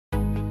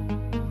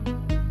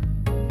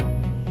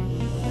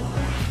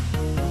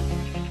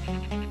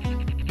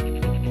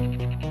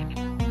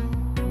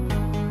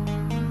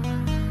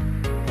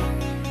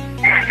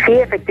Sí,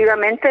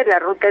 efectivamente, la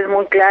ruta es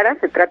muy clara,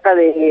 se trata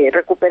de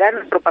recuperar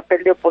nuestro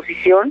papel de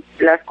oposición,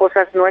 las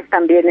cosas no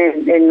están bien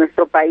en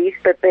nuestro país,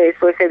 Pepe,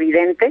 eso es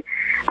evidente,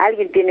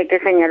 alguien tiene que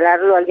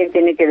señalarlo, alguien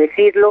tiene que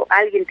decirlo,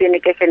 alguien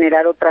tiene que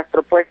generar otras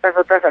propuestas,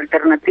 otras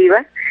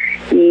alternativas,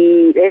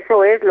 y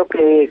eso es lo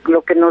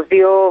que nos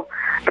dio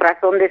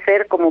razón de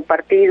ser como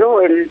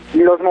partido.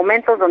 Los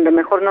momentos donde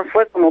mejor nos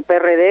fue como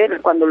PRD,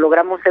 cuando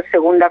logramos ser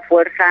segunda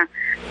fuerza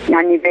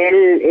a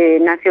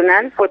nivel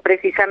nacional, fue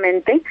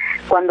precisamente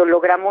cuando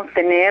logramos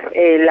tener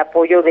el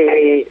apoyo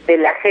de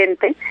la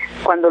gente,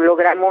 cuando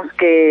logramos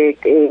que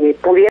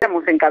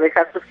pudiéramos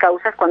encabezar sus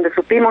causas, cuando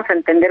supimos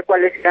entender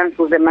cuáles eran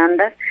sus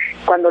demandas,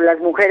 cuando las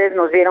mujeres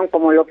nos vieron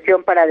como la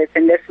opción para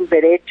defender sus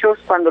derechos,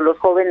 cuando los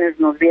jóvenes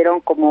nos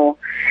vieron como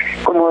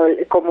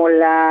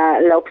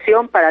la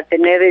opción para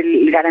tener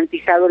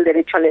garantizado el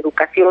derecho a la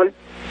educación,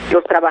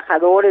 los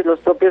trabajadores, los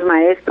propios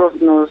maestros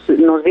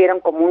nos vieron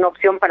como una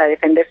opción para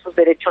defender sus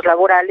derechos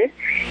laborales,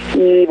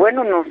 y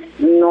bueno,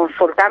 nos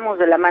soltamos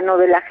de la mano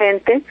de la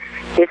gente,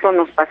 eso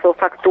nos pasó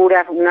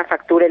una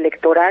factura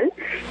electoral,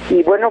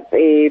 y bueno,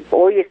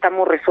 hoy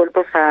estamos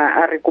resueltos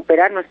a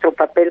recuperar nuestro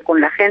papel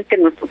con la gente,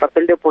 nuestro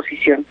papel de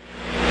oposición.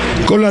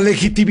 Con la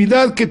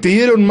legitimidad que te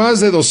dieron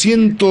más de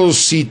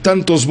 200 y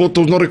tantos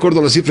votos, no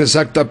recuerdo la cifra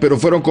exacta, pero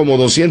fueron como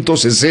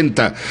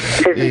 260.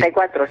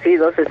 64, sí,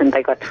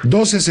 264.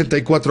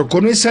 264.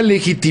 Con esa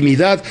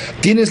legitimidad,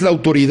 ¿tienes la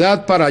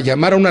autoridad para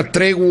llamar a una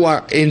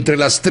tregua entre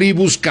las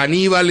tribus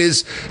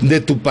caníbales de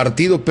tu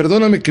partido?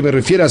 Perdóname que me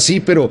refiera así,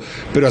 pero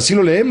así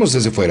lo leemos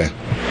desde fuera.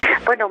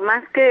 Bueno,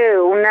 más que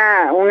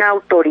una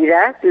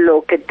autoridad,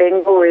 lo que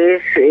tengo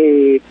es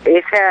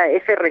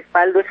ese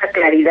respaldo, esa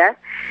claridad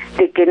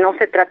de que no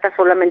se trata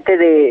solamente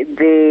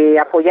de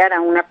apoyar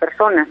a una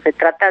persona, se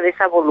trata de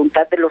esa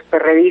voluntad de los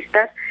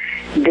perredistas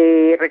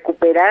de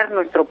recuperar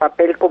nuestro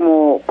papel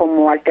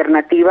como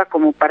alternativa,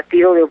 como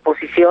partido de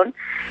oposición,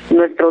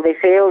 nuestro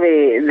deseo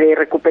de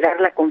recuperar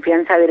la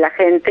confianza de la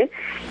gente,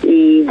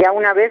 y ya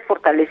una vez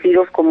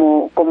fortalecidos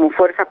como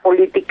fuerza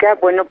política,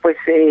 bueno, pues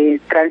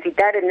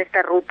transitar en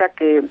esta ruta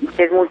que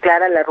es muy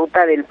clara, la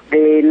ruta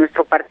de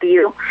nuestro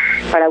partido,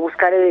 para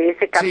buscar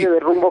ese cambio de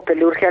rumbo que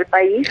le urge al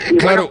país, y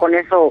claro,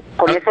 bueno,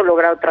 con eso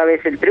lograr otra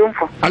vez el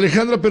triunfo.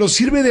 Alejandra, pero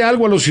 ¿sirve de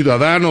algo a los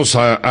ciudadanos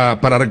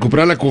para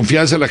recuperar la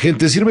confianza de la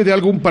gente? ¿Sirve de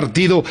algo un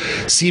partido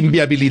sin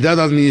viabilidad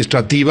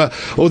administrativa?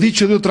 O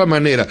dicho de otra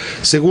manera,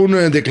 según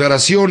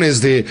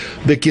declaraciones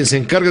de quien se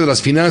encarga de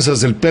las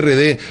finanzas del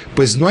PRD,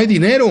 pues no hay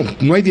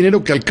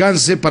dinero que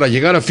alcance para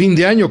llegar a fin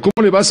de año.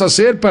 ¿Cómo le vas a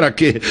hacer para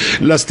que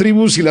las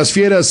tribus y las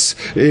fieras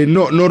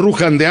no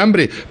rujan de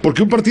hambre?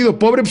 Porque un partido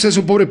pobre, pues es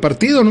un pobre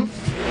partido, ¿no?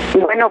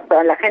 Bueno,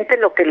 a la gente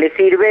lo que le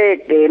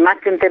sirve, más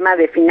que un tema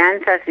de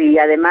finanzas y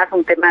además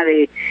un tema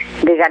de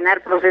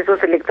ganar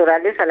procesos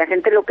electorales, a la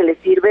gente lo que le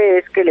sirve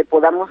es que le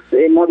podamos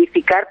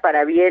modificar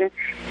para bien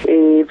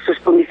sus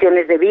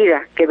condiciones de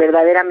vida, que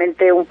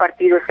verdaderamente un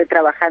partido esté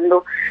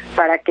trabajando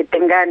para que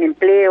tengan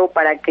empleo,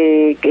 para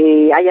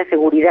que haya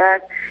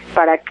seguridad,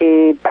 para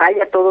que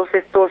haya todas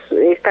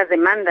estas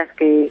demandas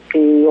que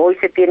hoy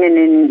se tienen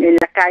en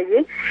la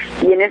calle,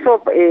 y en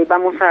eso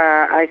vamos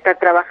a estar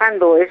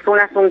trabajando. Es un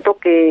asunto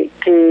que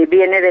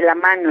viene de la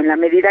mano. En la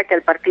medida que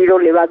al partido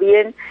le va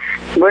bien,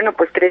 bueno,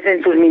 pues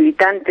crecen sus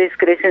militantes,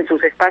 crecen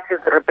sus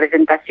espacios de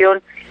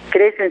representación,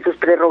 crecen sus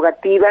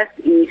prerrogativas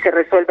y se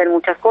resuelven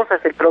muchas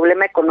cosas. El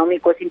problema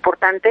económico es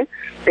importante,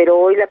 pero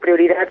hoy la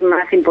prioridad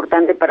más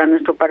importante para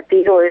nuestro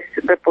partido es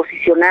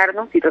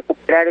reposicionarnos y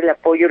recuperar el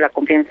apoyo y la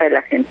confianza de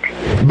la gente.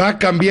 ¿Va a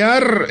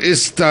cambiar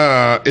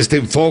este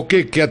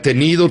enfoque que ha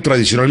tenido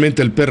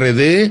tradicionalmente el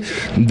PRD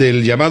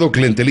del llamado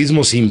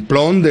clientelismo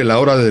simplón, de la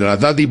hora de la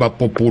dádiva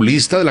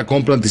populista, de la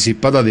compra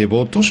anticipada de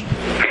votos?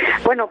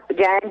 Bueno,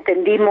 ya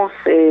entendimos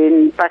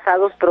en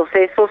pasados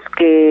procesos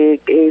que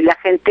la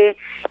gente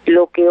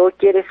lo que hoy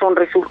quiere son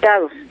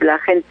resultados. La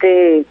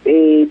gente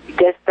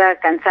ya está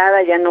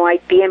cansada, ya no hay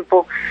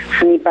tiempo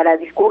ni para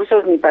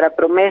discursos, ni para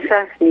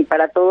promesas, ni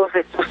para todos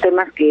estos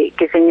temas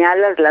que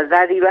señalas, las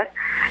dádivas.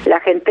 La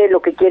gente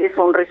lo que quiere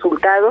son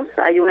resultados.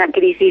 Hay una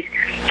crisis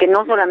que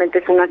no solamente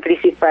es una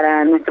crisis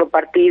para nuestro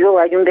partido,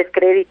 hay un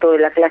descrédito de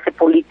la clase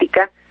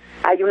política,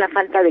 hay una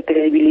falta de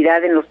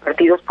credibilidad en los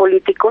partidos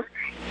políticos,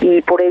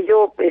 y por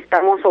ello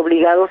estamos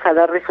obligados a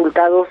dar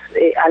resultados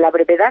a la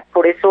brevedad.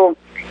 Por eso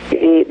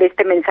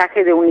este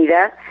mensaje de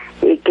unidad,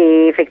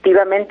 que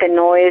efectivamente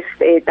no es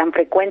tan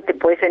frecuente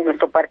pues en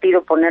nuestro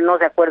partido ponernos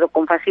de acuerdo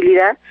con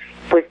facilidad,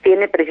 pues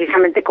tiene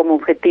precisamente como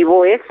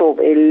objetivo eso,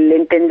 el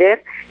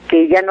entender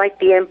que ya no hay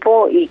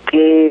tiempo y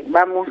que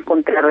vamos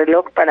contra el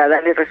reloj para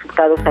darle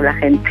resultados a la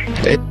gente.